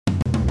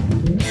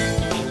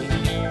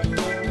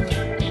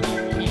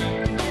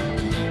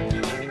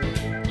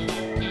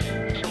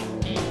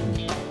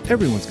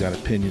Everyone's got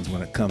opinions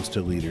when it comes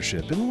to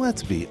leadership, and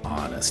let's be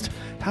honest,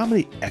 how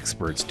many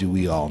experts do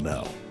we all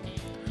know?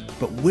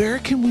 But where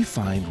can we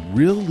find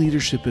real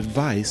leadership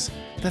advice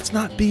that's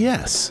not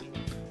BS?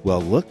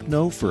 Well, look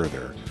no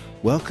further.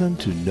 Welcome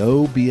to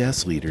No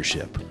BS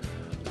Leadership,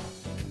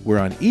 where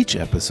on each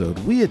episode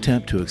we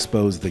attempt to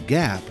expose the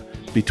gap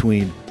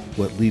between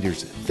what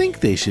leaders think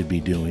they should be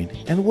doing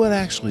and what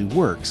actually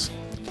works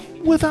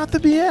without the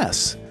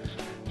BS.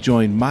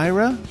 Join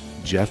Myra,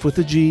 Jeff with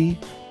a G,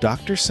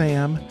 Dr.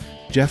 Sam,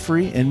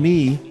 Jeffrey, and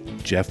me,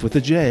 Jeff with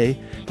a J,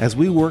 as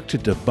we work to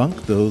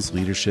debunk those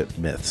leadership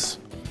myths.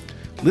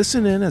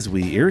 Listen in as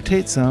we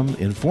irritate some,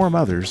 inform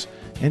others,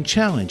 and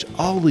challenge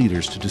all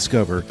leaders to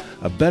discover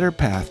a better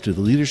path to the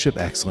leadership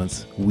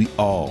excellence we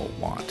all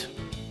want.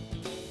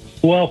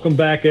 Welcome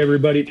back,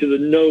 everybody, to the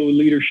No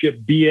Leadership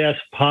BS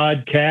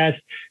podcast.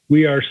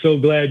 We are so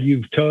glad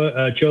you've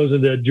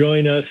chosen to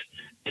join us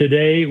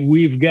today.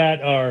 We've got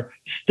our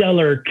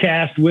stellar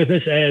cast with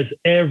us as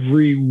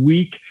every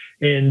week.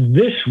 And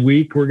this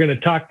week, we're going to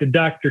talk to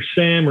Dr.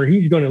 Sam, or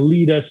he's going to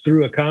lead us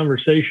through a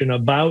conversation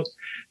about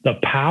the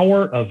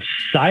power of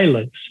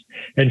silence.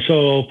 And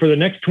so for the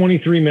next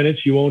 23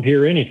 minutes, you won't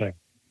hear anything.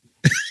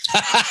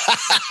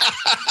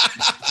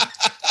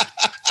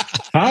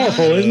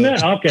 Powerful, isn't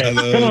it? Okay.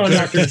 Hello, come on,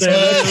 Dr.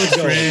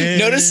 Sam.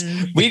 Notice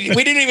we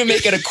didn't even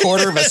make it a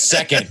quarter of a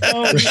second.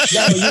 No,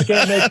 you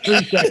can't make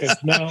 3 seconds.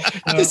 No.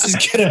 This is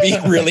going to be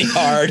really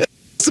hard.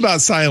 It's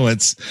about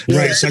silence.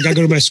 Right. So I got to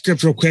go to my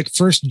script real quick.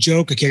 First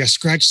joke. Okay, I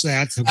scratch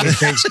that. Okay,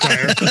 thanks,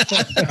 Claire.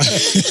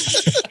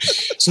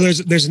 So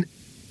there's an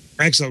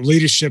excellent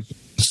leadership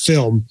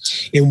film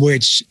in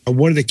which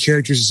one of the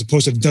characters is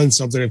supposed to have done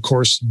something, of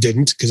course,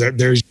 didn't, because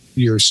there's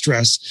your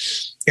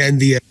stress.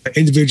 And the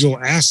individual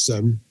asks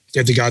them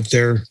if they got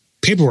their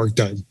paperwork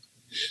done.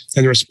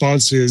 And the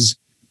response is,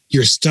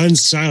 your stunned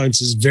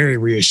silence is very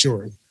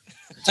reassuring.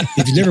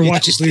 If you've never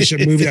watched this leadership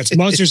movie, that's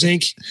Monsters,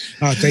 Inc.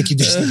 Thank you,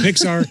 Disney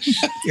Pixar.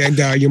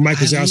 And your Mike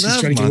Wazowski's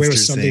trying to get away with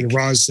something. And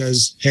Roz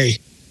says, hey,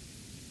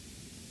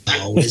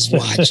 always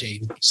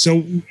watching.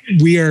 So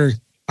we are,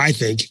 I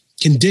think,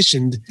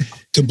 conditioned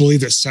to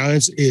believe that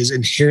silence is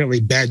inherently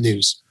bad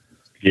news.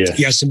 Yeah.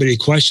 You ask somebody a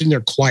question,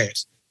 they're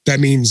quiet. That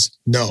means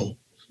no.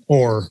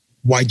 Or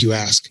why'd you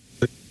ask?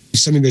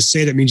 Something to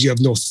say that means you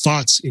have no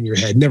thoughts in your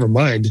head. Never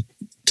mind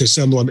to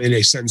assemble them in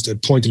a sentence to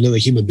point to another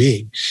human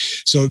being.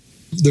 So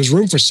there's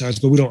room for silence,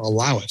 but we don't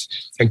allow it.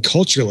 And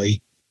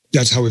culturally,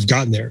 that's how we've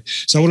gotten there.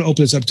 So I want to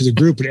open this up to the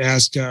group and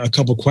ask a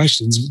couple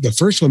questions. The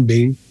first one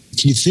being,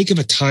 can you think of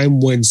a time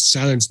when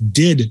silence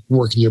did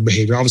work in your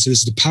behavior? Obviously, this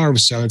is the power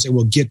of silence, and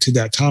we'll get to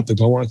that topic.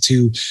 But I want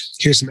to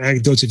hear some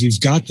anecdotes, if you've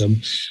got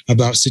them,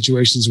 about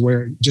situations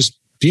where just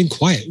being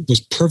quiet was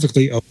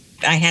perfectly okay.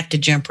 I have to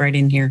jump right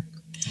in here.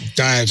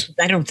 Dive.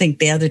 I don't think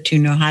the other two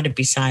know how to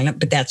be silent,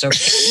 but that's okay.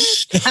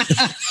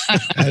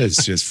 That is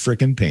just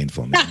freaking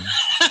painful, man.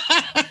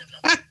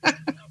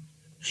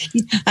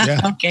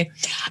 Yeah. Okay.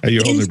 Are you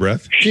holding your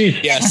breath?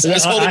 Yes, I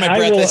was holding my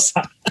breath.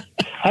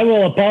 I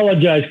will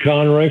apologize,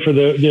 Conroy, for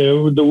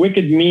the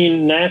wicked,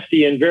 mean,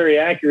 nasty, and very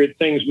accurate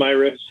things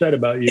Myra said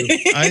about you.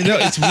 I know,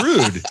 it's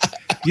rude.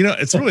 You know,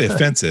 it's really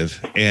offensive.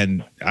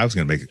 And I was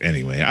going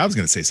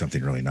to say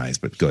something really nice,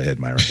 but go ahead,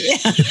 Myra.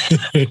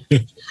 Yeah.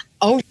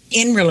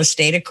 In real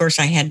estate, of course,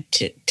 I had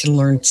to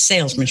learn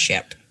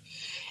salesmanship.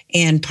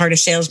 And part of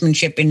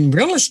salesmanship in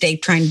real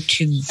estate, trying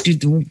to do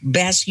the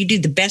best, you do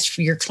the best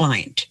for your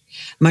client.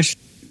 Much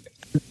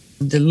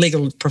the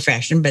legal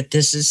profession, but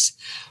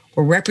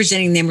we're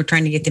representing them. We're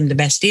trying to get them the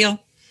best deal.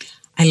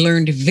 I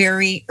learned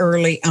very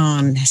early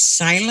on,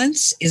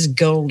 silence is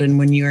golden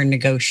when you're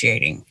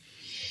negotiating.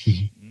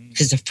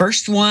 Because the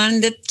first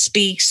one that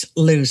speaks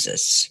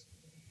loses.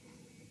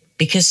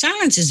 Because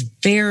silence is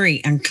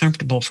very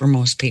uncomfortable for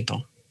most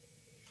people.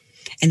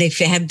 And they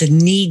have the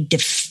need to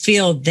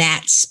fill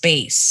that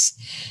space.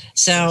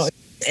 So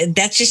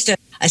that's just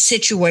a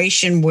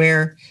situation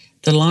where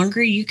the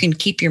longer you can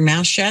keep your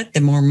mouth shut,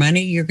 the more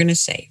money you're going to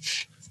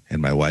save.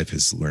 And my wife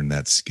has learned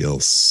that skill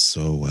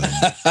so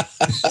well.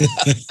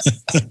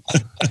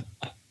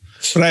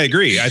 But I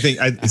agree. I think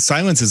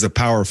silence is a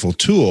powerful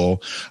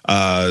tool.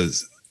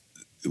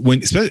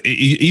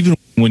 Even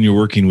when you're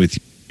working with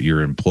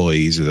your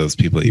employees or those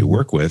people that you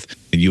work with,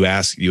 and you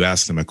ask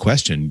them a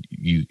question,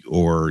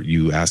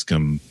 you ask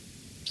them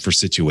for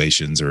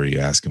situations, or you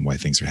ask them why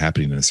things are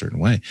happening in a certain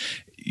way.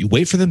 You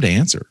wait for them to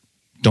answer.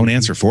 Don't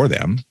answer for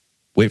them.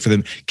 Wait for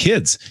them.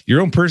 Kids,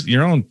 your own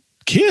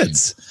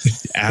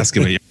kids, ask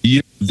them.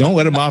 You don't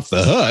let them off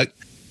the hook,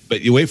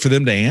 but you wait for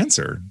them to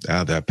answer.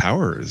 That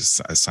power is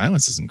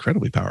silence is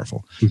incredibly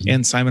powerful. Mm-hmm.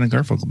 And Simon and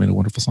Garfunkel made a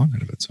wonderful song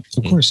out of it. So.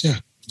 Of course, yeah.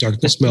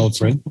 Darkness, my old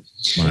friend.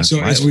 So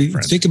as we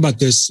think about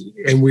this,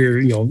 and we're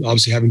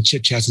obviously having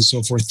chit chats and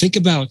so forth, think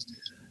about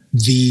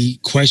the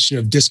question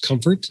of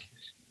discomfort.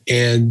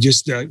 And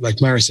just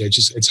like Myra said,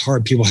 it's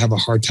hard. People have a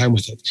hard time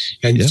with it,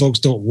 and folks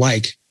don't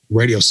like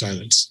radio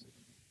silence.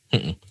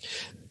 Mm-mm.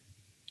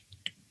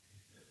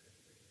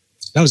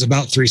 That was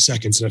about 3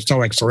 seconds, and it felt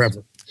like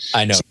forever.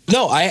 I know.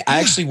 No, I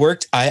actually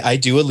worked. I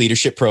do a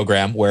leadership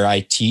program where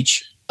I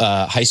teach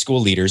high school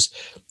leaders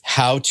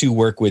how to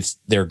work with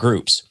their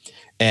groups.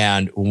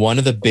 And one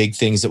of the big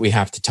things that we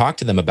have to talk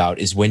to them about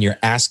is when you're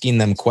asking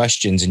them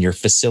questions and you're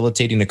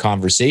facilitating a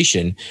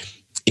conversation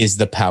is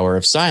the power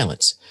of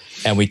silence.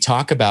 And we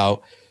talk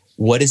about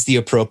what is the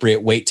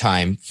appropriate wait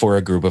time for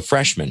a group of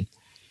freshmen.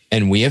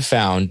 And we have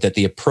found that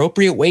the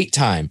appropriate wait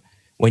time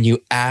when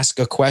you ask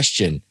a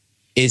question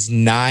is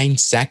 9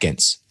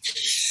 seconds.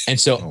 And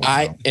so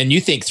and you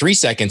think 3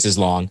 seconds is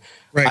long.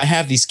 Right. I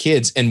have these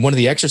kids, and one of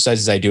the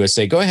exercises I do is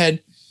say, go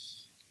ahead,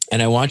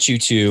 and I want you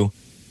to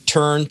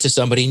turn to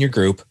somebody in your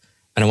group,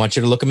 and I want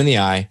you to look them in the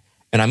eye,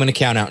 and I'm going to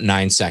count out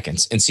 9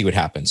 seconds and see what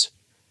happens.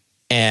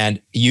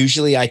 And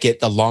usually I get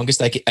the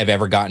longest I've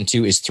ever gotten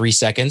to is 3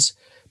 seconds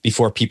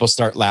before people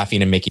start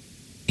laughing and making.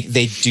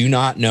 They do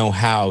not know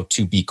how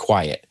to be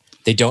quiet.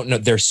 They don't know.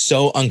 They're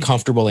so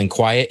uncomfortable in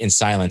quiet and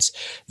silence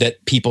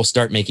that people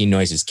start making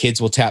noises. Kids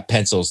will tap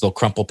pencils. They'll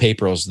crumple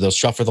papers. They'll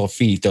shuffle their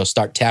feet. They'll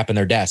start tapping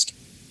their desk.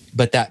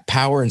 But that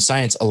power in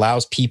science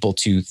allows people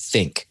to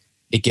think.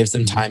 It gives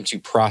them time to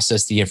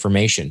process the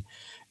information.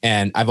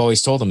 And I've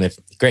always told them,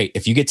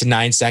 if you get to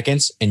 9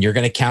 seconds and you're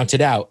going to count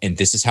it out, and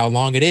this is how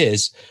long it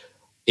is,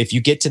 if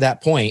you get to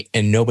that point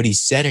and nobody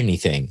said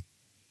anything,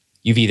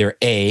 you've either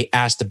A,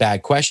 asked a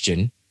bad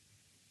question,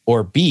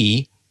 or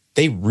B,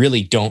 they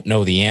really don't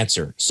know the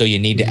answer. So you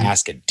need to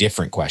ask a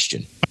different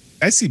question.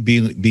 I see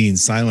being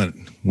silent,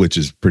 which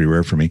is pretty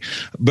rare for me,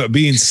 but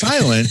being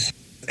silent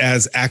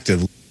as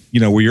active,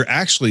 where you're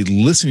actually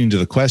listening to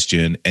the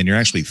question and you're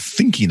actually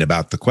thinking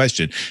about the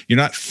question. You're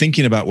not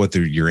thinking about what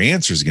your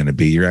answer is going to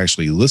be. You're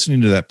actually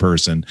listening to that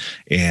person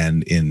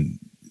and in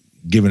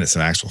giving it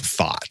some actual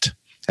thought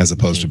as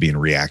opposed to being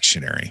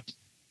reactionary.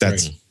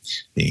 That's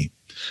me.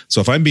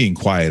 So if I'm being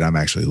quiet, I'm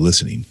actually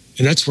listening.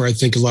 And that's where I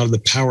think a lot of the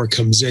power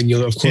comes in.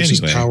 Of course,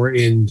 there's power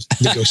in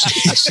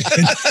negotiation.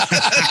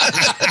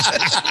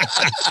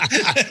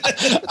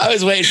 I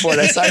was waiting for it.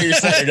 I saw you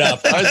set it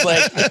up. I was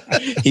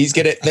like, he's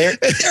going to, there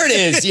it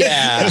is.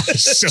 Yeah.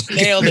 So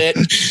nailed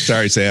it.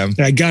 Sorry, Sam.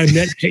 I got to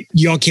admit, hey,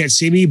 y'all can't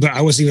see me, but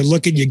I wasn't even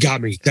looking. You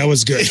got me. That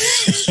was good.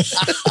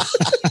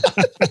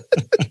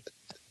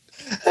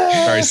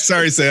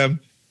 Sorry, Sam.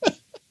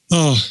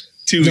 Oh,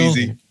 too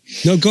easy.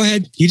 No, go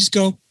ahead. You just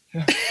go.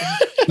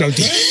 No,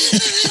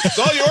 it's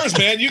all yours,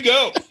 man. You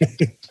go.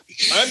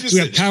 We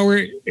got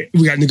power.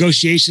 We got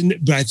negotiation,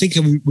 but I think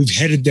we've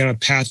headed down a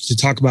path to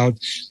talk about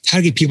how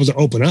to get people to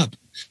open up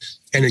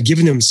and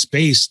giving them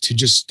space to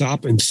just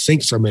stop and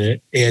think for a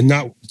minute and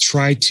not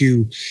try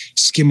to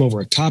skim over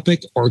a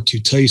topic or to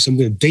tell you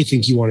something that they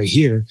think you want to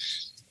hear,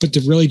 but to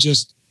really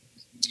just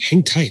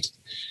hang tight.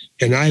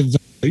 And I've,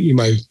 in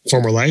my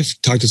former life,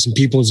 talked to some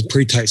people in some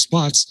pretty tight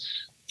spots,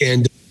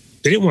 and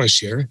they didn't want to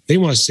share. They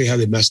didn't want to say how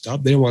they messed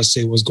up. They didn't want to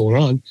say what was going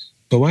on.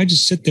 But why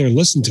just sit there and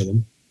listen to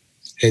them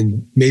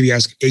and maybe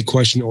ask a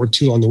question or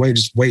two on the way and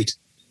just wait?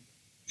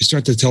 You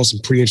start to tell some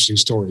pretty interesting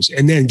stories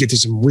and then get to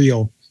some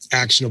real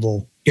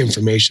actionable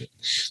information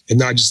and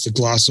not just to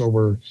gloss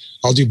over,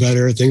 I'll do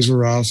better, things were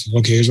rough.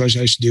 Okay, here's what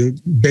I should do.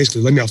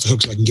 Basically, let me off the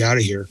hook so I can get out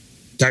of here.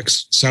 That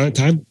silent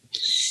time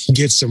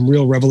gets some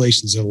real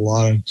revelations in a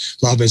lot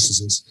of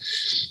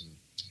instances.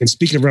 And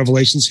speaking of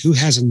revelations, who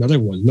has another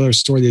one? Another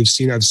story they've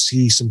seen? I've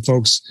seen some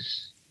folks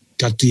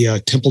got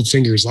the templed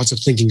fingers, lots of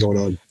thinking going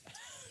on.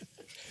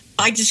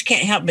 I just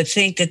can't help but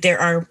think that there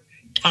are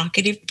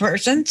talkative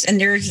persons and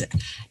there's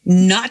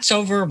not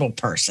so verbal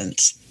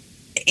persons.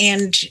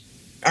 And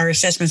our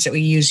assessments that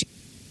we use,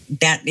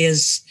 that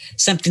is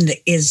something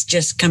that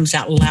just comes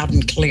out loud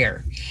and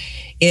clear,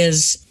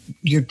 is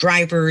your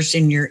drivers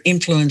and your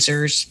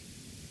influencers,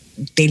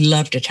 they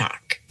love to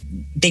talk.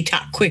 They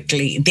talk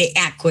quickly. They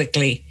act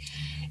quickly.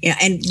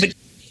 But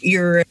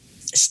your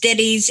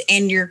steadies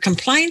and your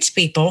compliance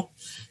people,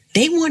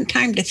 they want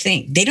time to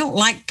think. They don't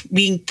like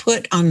being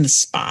put on the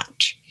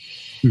spot,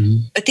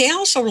 but they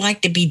also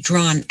like to be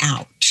drawn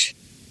out.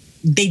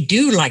 They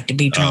do like to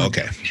be drawn. Oh,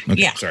 okay.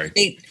 Yeah. Sorry.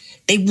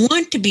 They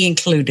want to be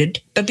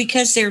included, but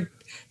because they're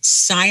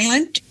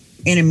silent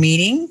in a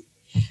meeting,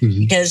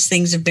 because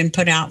things have been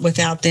put out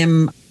without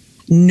them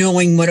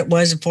knowing what it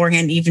was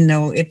beforehand, even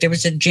though if there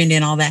was an agenda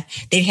and all that,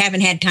 they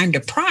haven't had time to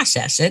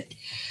process it.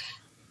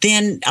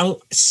 Then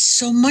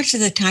so much of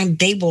the time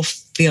they will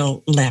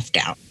feel left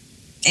out.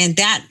 And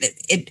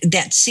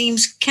that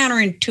seems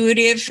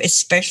counterintuitive,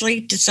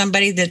 especially to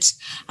somebody that's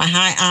a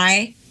high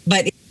I,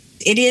 but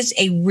it is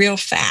a real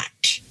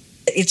fact.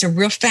 It's a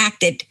real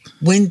fact that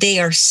when they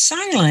are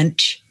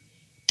silent,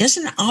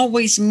 doesn't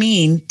always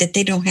mean that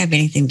they don't have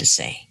anything to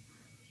say.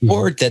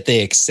 Or that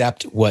they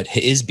accept what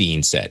is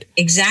being said.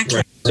 Exactly.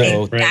 Right.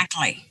 So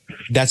exactly.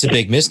 That's a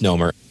big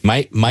misnomer.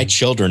 My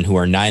children who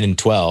are 9 and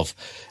 12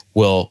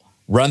 will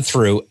run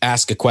through,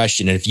 ask a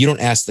question. And if you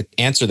don't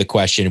answer the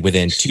question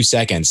within 2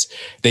 seconds,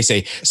 they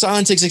say,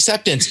 silence is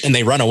acceptance. And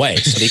they run away.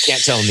 So they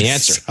can't tell them the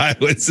answer.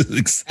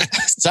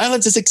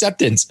 Silence is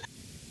acceptance.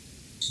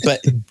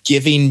 But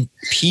giving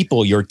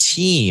people, your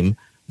team,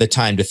 the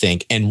time to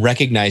think and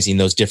recognizing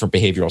those different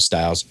behavioral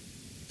styles.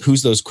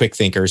 who's those quick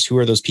thinkers? Who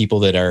are those people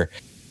that are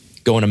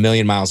going a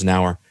million miles an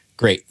hour?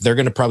 Great. They're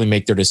going to probably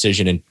make their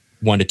decision in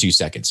 1 to 2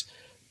 seconds.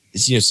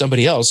 It's,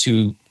 somebody else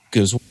who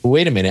goes,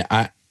 wait a minute,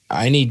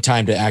 I need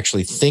time to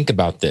actually think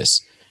about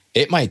this.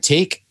 It might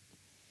take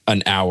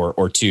an hour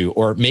or two,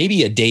 or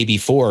maybe a day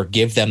before,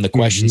 give them the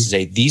questions and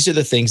say, these are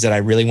the things that I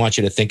really want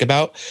you to think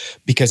about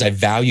because I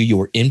value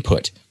your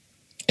input.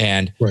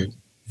 And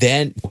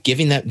then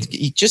giving that,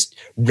 just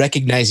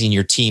recognizing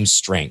your team's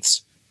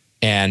strengths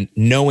and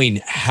knowing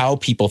how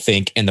people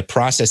think and the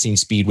processing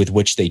speed with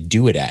which they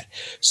do it at.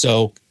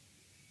 So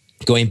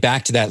going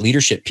back to that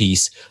leadership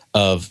piece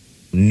of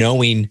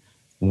knowing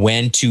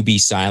when to be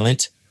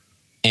silent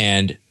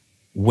and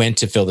when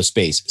to fill the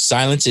space.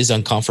 Silence is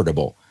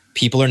uncomfortable.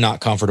 People are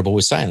not comfortable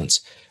with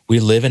silence. We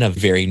live in a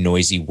very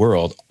noisy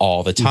world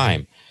all the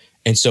time.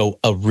 And so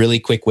a really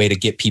quick way to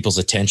get people's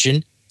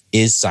attention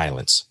is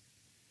silence.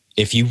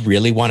 If you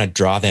really want to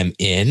draw them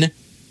in,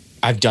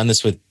 I've done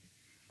this with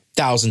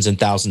thousands and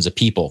thousands of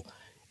people,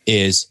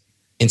 is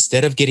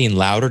instead of getting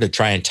louder to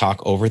try and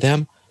talk over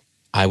them,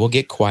 I will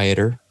get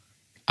quieter,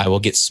 I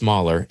will get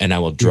smaller, and I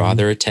will draw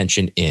their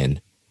attention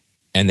in.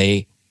 And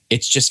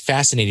it's just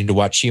fascinating to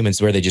watch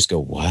humans where they just go,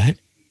 what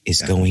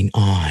is going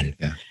on?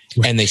 Yeah.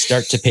 And they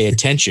start to pay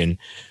attention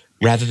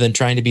rather than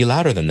trying to be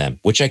louder than them,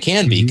 which I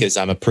can be because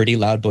I'm a pretty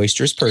loud,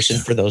 boisterous person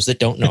for those that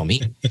don't know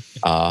me.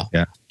 But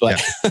yeah,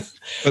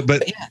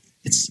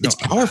 it's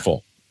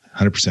powerful.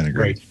 100%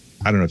 agree. Right.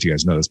 I don't know if you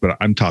guys know this, but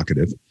I'm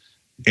talkative.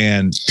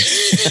 And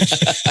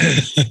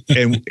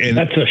and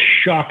that's a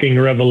shocking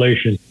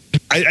revelation.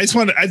 I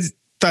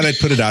thought I'd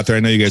put it out there. I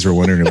know you guys were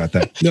wondering about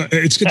that. No,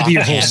 it's good to be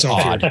your whole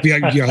self here. Be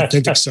your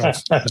authentic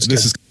self.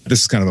 This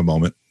is kind of a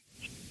moment.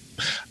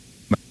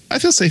 I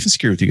feel safe and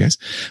secure with you guys,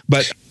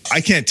 but I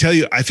can't tell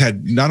you. I've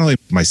had not only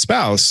my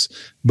spouse,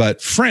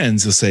 but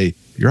friends will say,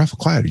 "You're awful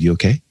quiet. Are you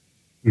okay?"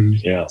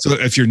 Yeah. So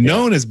if you're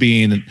known as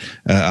being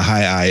a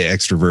high I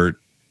extrovert,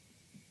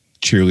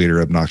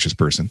 cheerleader, obnoxious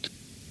person,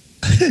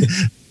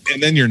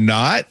 and then you're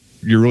not,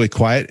 you're really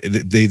quiet,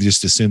 they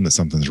just assume that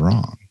something's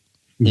wrong.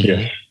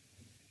 Yes.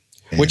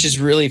 Which is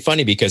really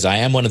funny because I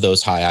am one of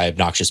those high I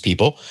obnoxious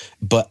people,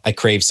 but I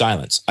crave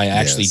silence. I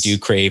actually do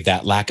crave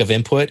that lack of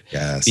input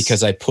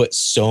because I put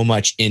so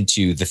much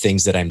into the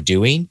things that I'm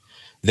doing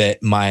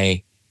that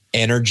my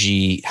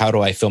energy, how do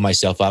I fill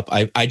myself up?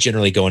 I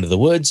generally go into the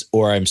woods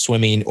or I'm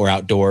swimming or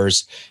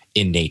outdoors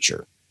in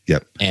nature.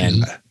 Yep.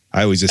 And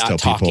I always just tell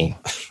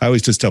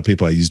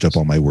people I used up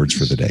all my words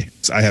for the day.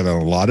 So I have an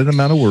allotted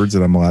amount of words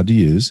that I'm allowed to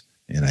use,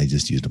 and I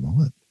just used them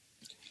all up.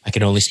 I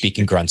can only speak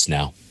in grunts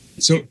now.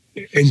 So,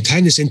 and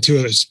tying this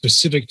into a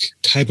specific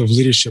type of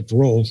leadership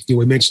role,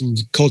 we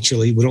mentioned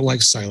culturally, we don't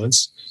like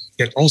silence.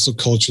 And also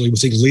culturally, we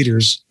think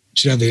leaders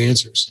should have the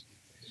answers.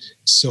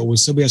 So when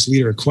somebody asks a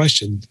leader a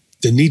question,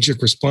 the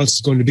knee-jerk response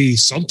is going to be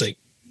something.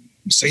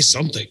 Say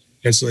something.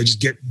 And so they just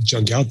get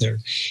junk out there.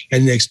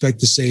 And they expect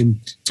the same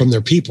from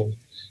their people.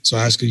 So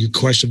I ask you a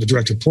question of a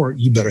direct report,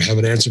 you better have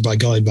an answer by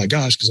golly, by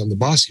gosh, because I'm the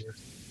boss here.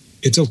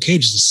 It's okay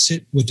just to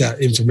sit with that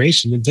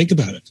information and think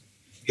about it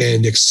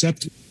and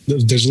accept.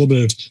 There's a little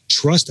bit of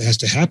trust that has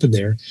to happen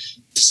there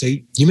to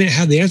say, you may not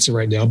have the answer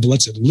right now, but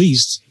let's at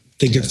least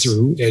think it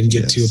through and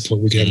get to a point where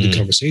we can have a good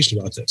conversation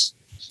about this.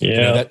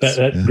 Yeah,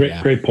 that's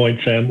great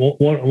point, Sam.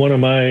 One of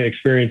my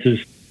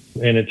experiences,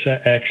 and it's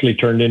actually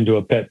turned into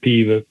a pet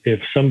peeve,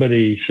 if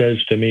somebody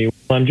says to me,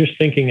 I'm just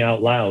thinking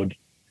out loud.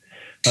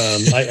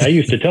 I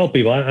used to tell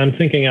people I'm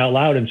thinking out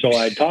loud. And so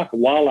I talk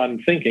while I'm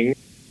thinking.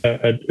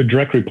 A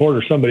direct report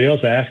or somebody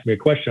else asked me a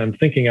question, I'm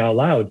thinking out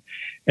loud.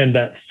 And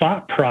that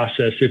thought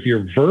process, if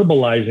you're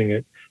verbalizing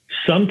it,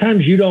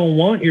 sometimes you don't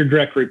want your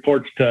direct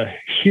reports to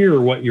hear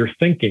what you're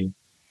thinking.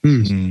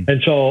 Mm-hmm.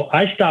 And so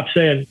I stopped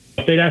saying,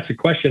 if they'd ask a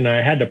question and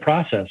I had to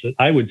process it,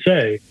 I would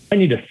say, I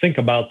need to think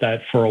about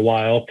that for a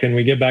while. Can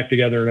we get back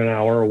together in an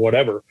hour or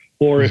whatever?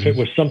 Or if it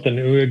was something,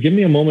 give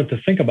me a moment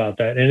to think about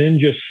that and then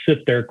just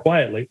sit there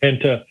quietly. And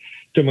to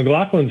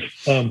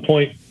McLaughlin's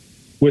point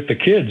with the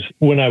kids,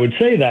 when I would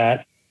say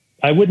that,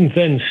 I wouldn't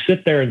then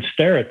sit there and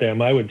stare at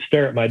them. I would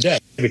stare at my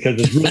desk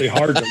because it's really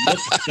hard to look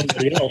at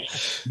somebody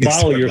else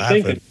while you're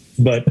thinking.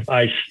 But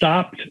I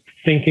stopped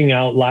thinking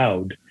out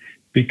loud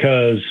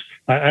because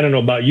I don't know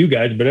about you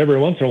guys, but every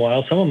once in a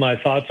while, some of my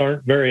thoughts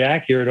aren't very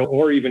accurate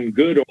or even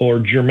good or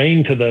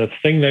germane to the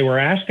thing they were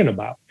asking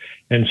about.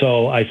 And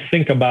so I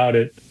think about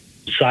it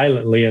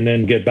silently and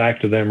then get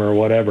back to them or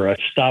whatever. I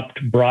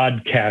stopped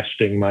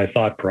broadcasting my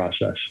thought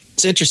process.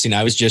 It's interesting.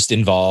 I was just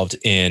involved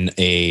in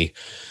a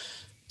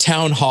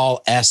town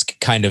hall-esque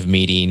kind of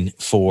meeting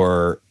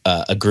for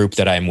a group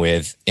that I'm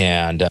with.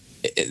 And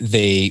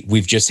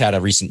we've just had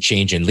a recent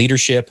change in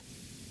leadership.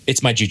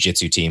 It's my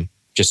jiu-jitsu team,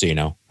 just so you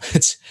know.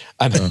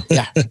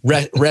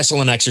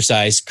 Wrestle and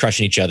exercise,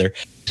 crushing each other.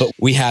 But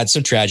we had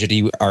some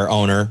tragedy. Our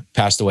owner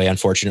passed away,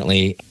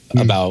 unfortunately,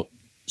 about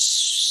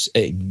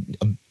a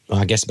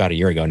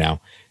year ago now.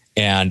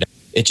 And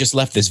it just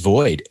left this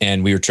void.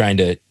 And we were trying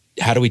to,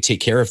 how do we take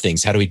care of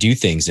things? How do we do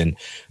things? And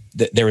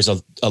there was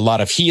a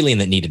lot of healing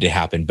that needed to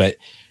happen. But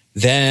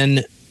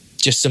then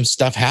just some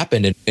stuff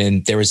happened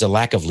and there was a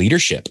lack of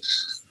leadership.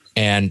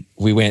 And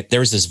we went,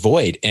 there was this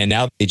void. And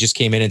now they just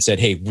came in and said,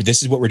 hey,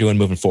 this is what we're doing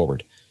moving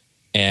forward.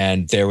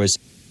 And there was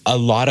a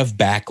lot of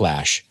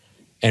backlash.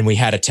 And we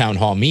had a town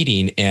hall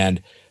meeting.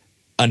 And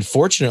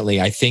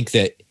unfortunately, I think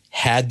that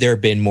had there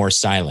been more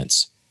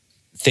silence,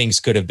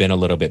 things could have been a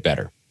little bit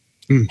better.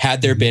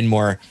 Had there been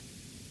more,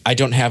 I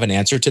don't have an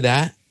answer to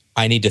that.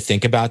 I need to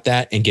think about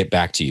that and get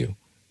back to you,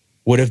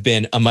 would have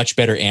been a much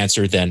better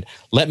answer than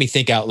let me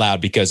think out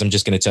loud because I'm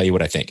just going to tell you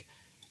what I think.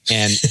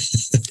 And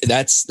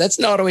that's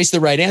not always the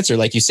right answer.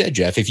 Like you said,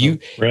 Jeff, if you,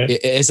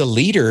 as a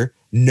leader,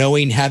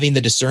 having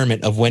the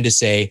discernment of when to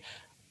say,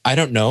 I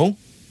don't know,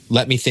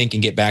 let me think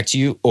and get back to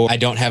you, or I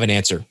don't have an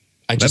answer.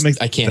 I can't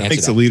answer that.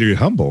 Makes a leader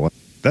humble.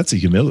 That's a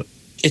humility.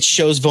 It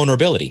shows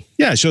vulnerability.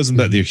 Yeah. It shows them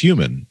that they're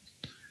human.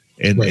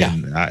 And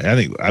I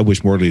think I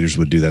wish more leaders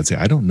would do that. Say,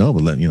 I don't know,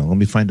 but let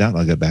me find out and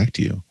I'll get back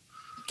to you.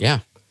 Yeah.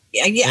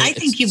 I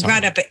think you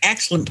brought up an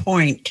excellent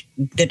point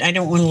that I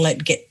don't want to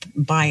let get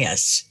by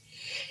us.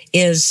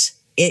 Is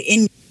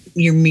in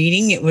your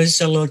meeting, it was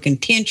a little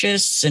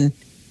contentious, and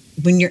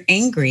when you're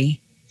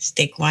angry,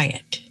 stay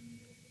quiet.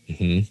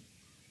 Mm-hmm.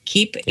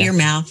 Keep your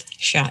mouth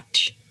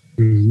shut.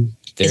 Mm-hmm.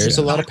 There's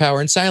a lot of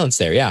power in silence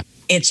there. Yeah.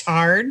 It's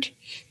hard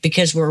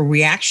because we're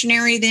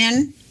reactionary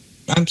then.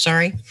 I'm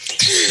sorry.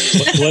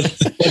 What's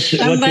the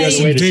other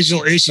way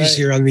visual issues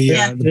here on the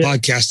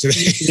podcast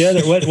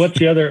today. What's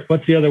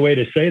the other way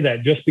to say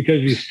that? Just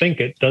because you think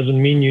it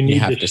doesn't mean you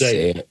need to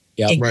say it.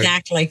 Yep.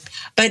 Exactly.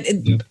 But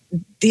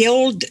the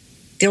old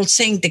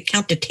saying, the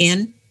count to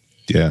 10,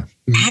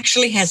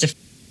 actually has a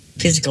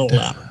physical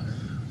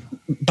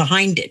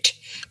behind it.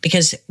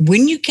 Because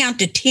when you count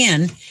to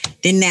 10,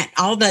 then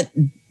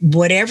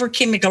whatever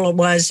chemical it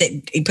was that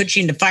it puts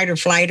you into fight or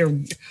flight or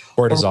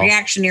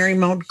reactionary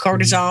mode,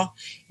 cortisol,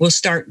 will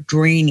start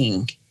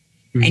draining.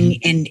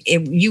 Mm-hmm.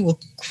 And you will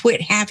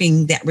quit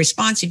having that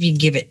response if you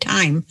give it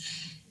time.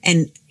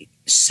 And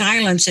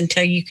silence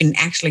until you can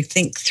actually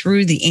think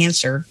through the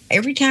answer.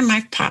 Every time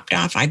I've popped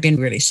off, I've been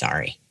really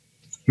sorry.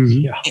 Mm-hmm.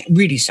 Yeah.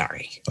 Really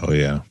sorry. Oh,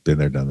 yeah. Been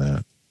there, done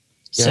that.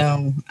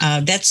 So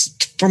that's,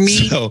 for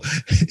me,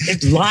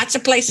 there's lots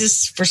of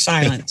places for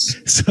silence.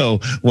 So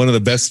one of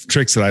the best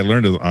tricks that I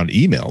learned on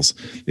emails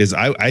is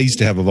I used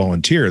to have a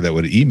volunteer that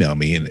would email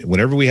me. And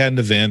whenever we had an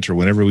event or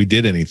whenever we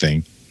did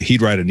anything,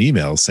 he'd write an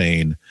email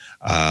saying,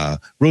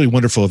 really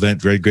wonderful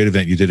event, very great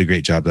event. You did a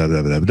great job, blah,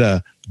 blah, blah, blah.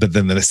 But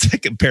then the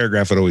second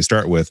paragraph would always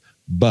start with,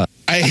 but.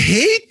 I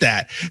hate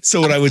that. So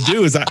what I would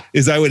do is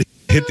I would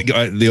hit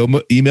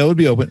the email would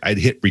be open. I'd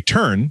hit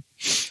return.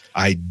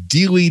 I'd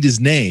delete his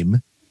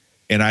name.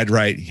 And I'd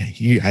write,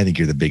 I think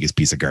you're the biggest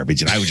piece of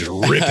garbage. And I would just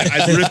rip it.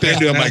 I'd rip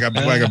into him like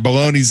a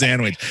bologna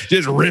sandwich.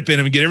 Just rip in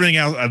him and get everything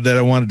out that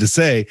I wanted to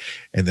say.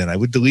 And then I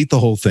would delete the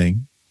whole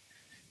thing.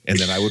 And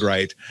then I would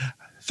write,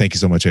 thank you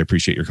so much. I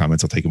appreciate your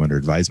comments. I'll take them under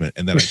advisement.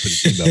 And then I'd put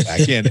his email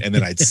back in. And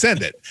then I'd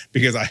send it.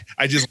 Because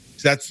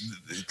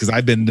because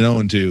I've been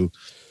known to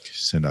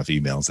send off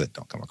emails that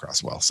don't come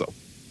across well. So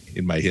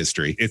in my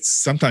history,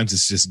 sometimes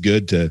it's just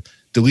good to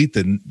delete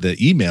the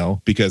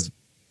email because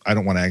I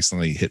don't want to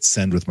accidentally hit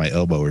send with my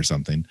elbow or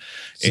something.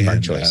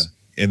 Smart choice.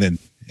 And then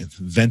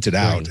vent it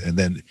out and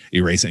then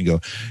erase it and go,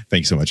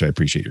 thank you so much. I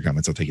appreciate your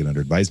comments. I'll take it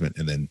under advisement,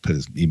 and then put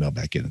his email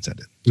back in and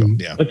send it. So,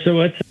 yeah.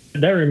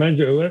 That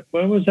reminds me,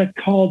 what was that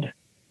called?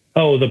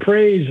 Oh, the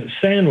praise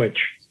sandwich.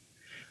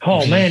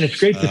 Oh man, it's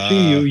great to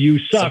see you. You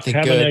suck.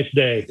 Have a nice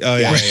day. Oh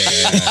yeah.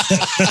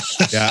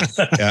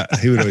 Yeah.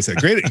 He would always say,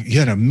 great. You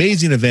had an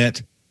amazing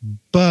event,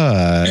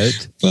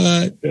 but.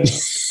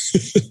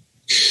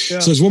 Yeah.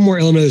 So there's one more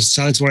element of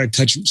silence I want to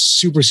touch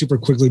super, super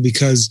quickly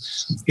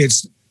because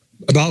it's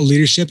about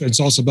leadership and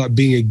it's also about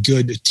being a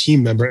good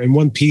team member. And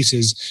one piece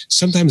is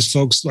sometimes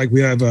folks, like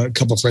we have a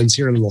couple of friends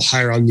here a little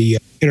higher on the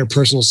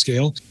interpersonal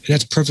scale, and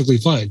that's perfectly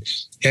fine.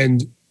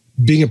 And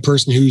being a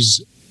person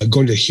who's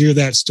going to hear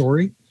that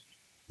story,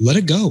 let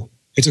it go.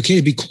 It's okay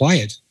to be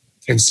quiet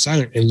and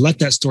silent and let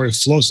that story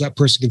flow so that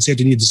person can say what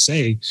they need to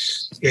say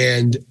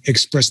and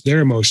express their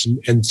emotion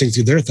and think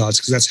through their thoughts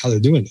because that's how they're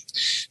doing it.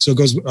 So it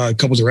goes a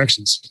couple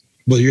directions,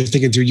 whether you're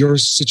thinking through your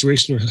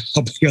situation or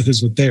helping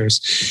others with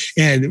theirs.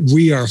 And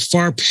we are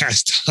far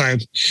past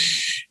time.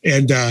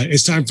 And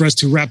it's time for us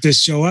to wrap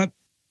this show up.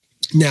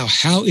 Now,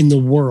 how in the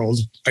world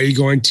are you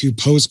going to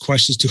pose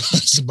questions to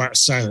us about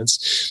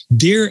silence?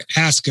 Dear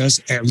Ask Us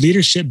at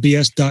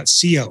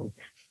leadershipbs.co.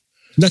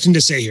 Nothing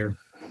to say here.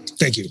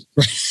 Thank you.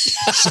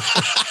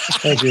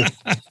 Thank you.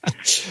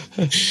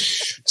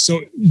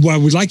 So what I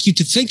would like you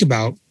to think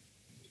about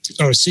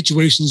are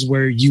situations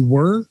where you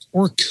were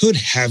or could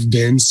have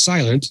been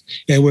silent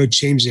and would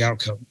change the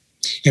outcome.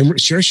 And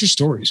share us your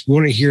stories. We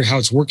want to hear how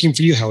it's working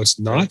for you, how it's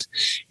not.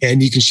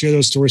 And you can share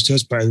those stories to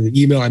us by the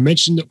email I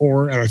mentioned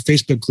or at our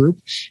Facebook group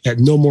at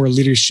No More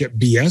Leadership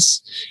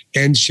BS.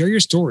 And share your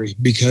story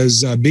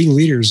because being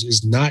leaders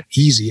is not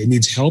easy. It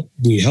needs help.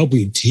 We need help. We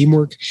need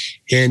teamwork.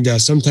 And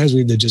sometimes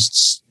we need to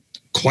just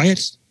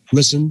quiet,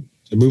 listen,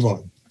 and move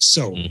on.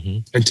 So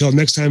until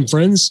next time,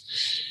 friends,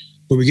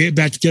 when we get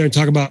back together and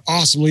talk about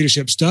awesome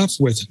leadership stuff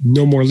with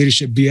No More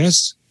Leadership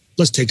BS,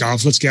 let's take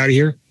off. Let's get out of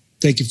here.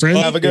 Thank you, friends.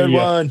 Have a good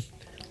one.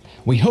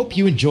 We hope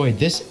you enjoyed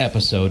this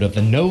episode of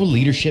the No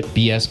Leadership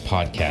BS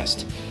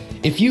podcast.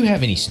 If you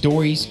have any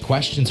stories,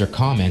 questions, or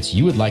comments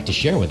you would like to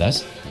share with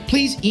us,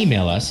 please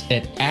email us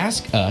at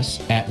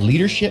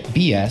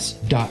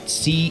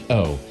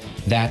askus@leadershipbs.co.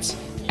 That's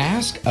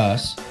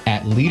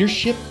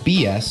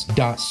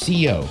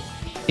askus@leadershipbs.co.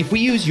 If we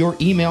use your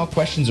email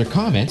questions or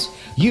comments,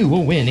 you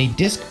will win a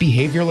DISC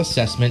behavioral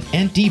assessment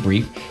and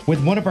debrief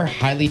with one of our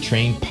highly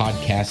trained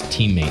podcast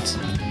teammates.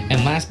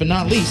 And last but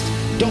not least,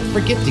 don't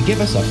forget to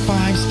give us a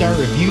 5-star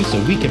review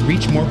so we can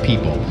reach more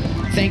people.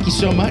 Thank you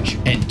so much,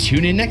 and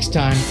tune in next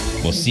time.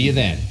 We'll see you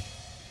then.